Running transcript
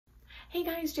Hey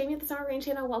guys, Jamie at the Summer Rain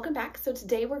channel, welcome back. So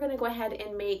today we're going to go ahead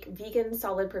and make vegan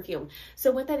solid perfume.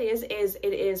 So what that is it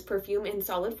is perfume in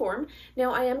solid form.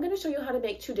 Now I am going to show you how to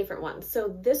make two different ones.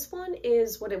 So this one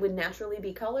is what it would naturally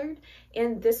be colored,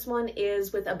 and this one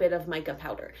is with a bit of mica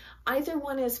powder. Either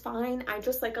one is fine. I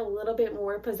just like a little bit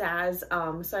more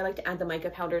pizzazz, so I like to add the mica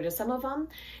powder to some of them.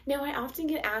 Now I often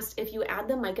get asked, if you add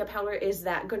the mica powder, is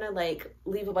that going to like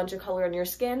leave a bunch of color on your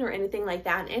skin or anything like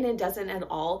that? And it doesn't at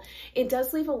all. It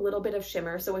does leave a little bit of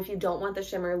shimmer, so if you don't want the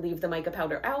shimmer, leave the mica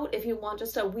powder out. If you want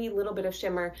just a wee little bit of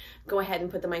shimmer, go ahead and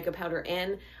put the mica powder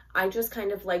in. I just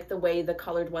kind of like the way the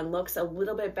colored one looks a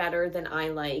little bit better than I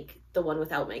like the one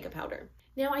without mica powder.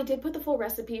 Now I did put the full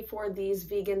recipe for these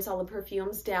vegan solid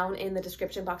perfumes down in the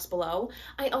description box below.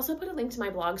 I also put a link to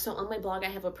my blog, so on my blog I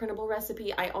have a printable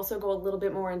recipe. I also go a little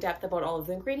bit more in depth about all of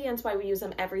the ingredients, why we use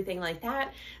them, everything like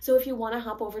that. So if you want to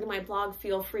hop over to my blog,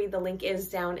 feel free. The link is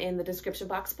down in the description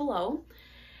box below.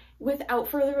 Without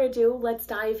further ado, let's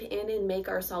dive in and make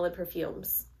our solid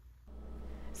perfumes.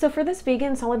 So for this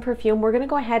vegan solid perfume, we're going to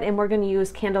go ahead and we're going to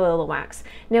use candelilla wax.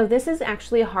 Now this is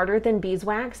actually harder than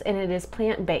beeswax and it is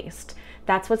plant-based.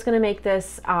 That's what's going to make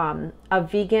this a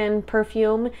vegan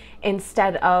perfume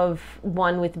instead of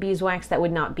one with beeswax that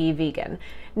would not be vegan.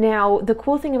 Now the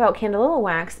cool thing about candelilla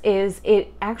wax is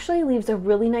it actually leaves a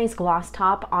really nice gloss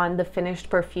top on the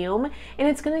finished perfume, and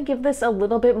it's going to give this a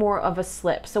little bit more of a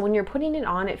slip. So when you're putting it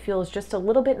on, it feels just a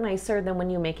little bit nicer than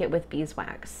when you make it with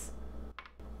beeswax.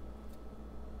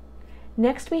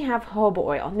 Next we have jojoba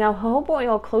oil. Now jojoba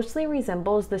oil closely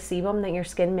resembles the sebum that your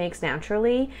skin makes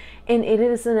naturally, and it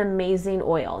is an amazing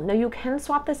oil. Now you can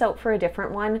swap this out for a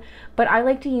different one, but I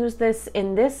like to use this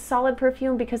in this solid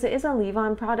perfume because it is a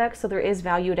leave-on product, so there is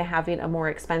value to having a more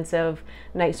expensive,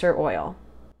 nicer oil.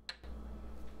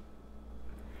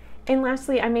 And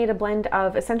lastly, I made a blend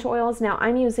of essential oils. Now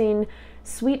I'm using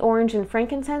sweet orange and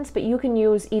frankincense, but you can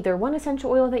use either one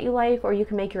essential oil that you like, or you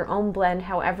can make your own blend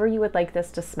however you would like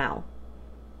this to smell.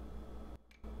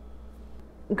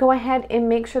 Go ahead and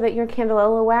make sure that your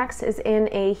candelilla wax is in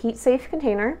a heat-safe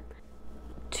container.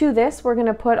 To this, we're going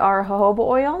to put our jojoba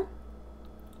oil.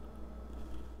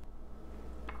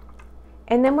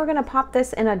 And then we're going to pop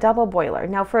this in a double boiler.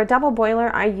 Now for a double boiler,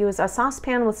 I use a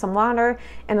saucepan with some water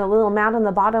and a little mat on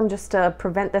the bottom just to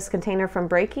prevent this container from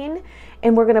breaking.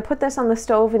 And we're going to put this on the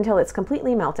stove until it's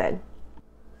completely melted.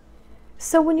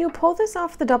 So when you pull this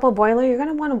off the double boiler, you're going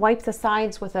to want to wipe the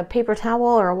sides with a paper towel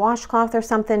or a washcloth or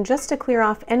something just to clear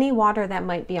off any water that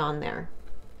might be on there.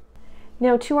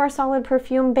 Now to our solid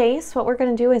perfume base, what we're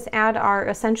going to do is add our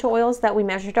essential oils that we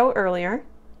measured out earlier.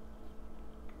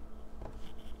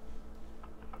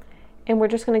 And we're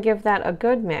just going to give that a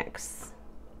good mix.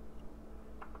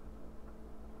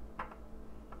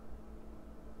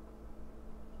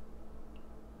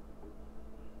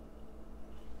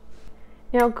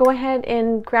 Now go ahead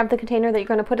and grab the container that you're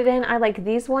going to put it in. I like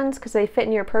these ones because they fit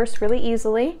in your purse really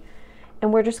easily.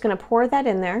 And we're just going to pour that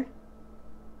in there.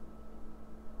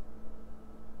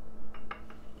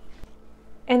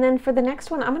 And then for the next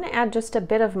one, I'm going to add just a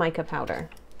bit of mica powder.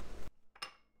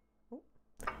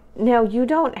 Now you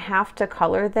don't have to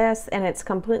color this, and it's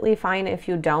completely fine if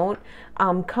you don't.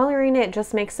 Coloring it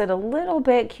just makes it a little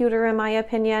bit cuter in my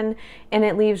opinion, and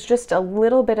it leaves just a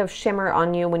little bit of shimmer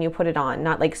on you when you put it on.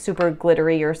 Not like super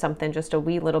glittery or something, just a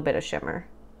wee little bit of shimmer.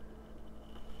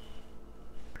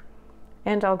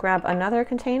 And I'll grab another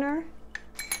container,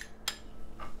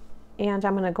 and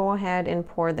I'm going to go ahead and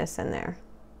pour this in there.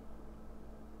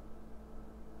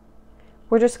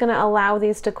 We're just going to allow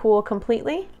these to cool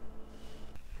completely.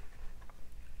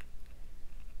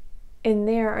 And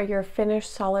there are your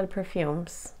finished solid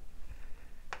perfumes.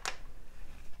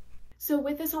 So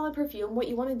with the solid perfume, what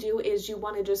you want to do is you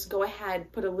want to just go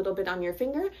ahead, put a little bit on your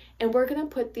finger, and we're going to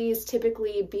put these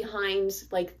typically behind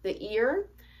like the ear.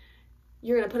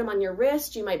 You're going to put them on your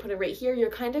wrist. You might put it right here.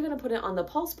 You're kind of going to put it on the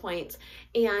pulse points,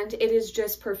 and it is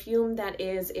just perfume that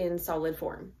is in solid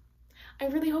form. I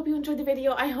really hope you enjoyed the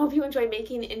video. I hope you enjoyed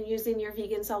making and using your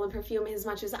vegan solid perfume as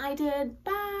much as I did.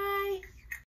 Bye!